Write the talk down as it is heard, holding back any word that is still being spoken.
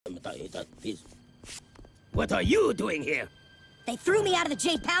What are you doing here? They threw me out of the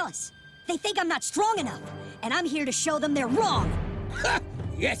Jade Palace. They think I'm not strong enough, and I'm here to show them they're wrong.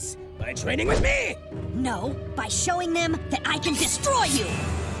 Yes, by training with me! No, by showing them that I can destroy you!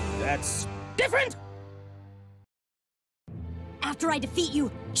 That's different! After I defeat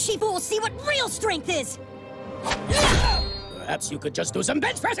you, Shifu will see what real strength is! Perhaps you could just do some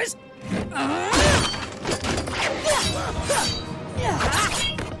bench presses?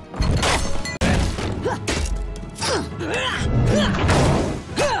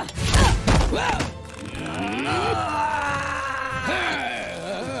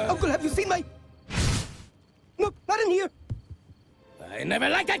 Uncle, have you seen my... No, not in here. I never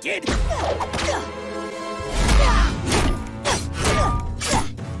liked that kid!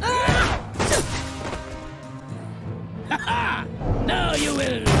 Ha-ha! Now you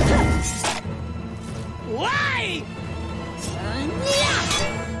will... Why?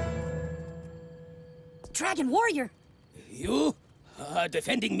 Dragon Warrior! You are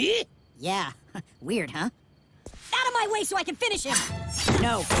defending me? Yeah, weird, huh? Out of my way so I can finish him!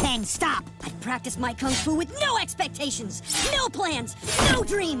 No, Fheng, stop! I've practiced my kung fu with no expectations, no plans, no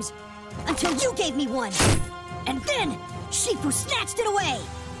dreams! Until you gave me one! And then, Shifu snatched it away!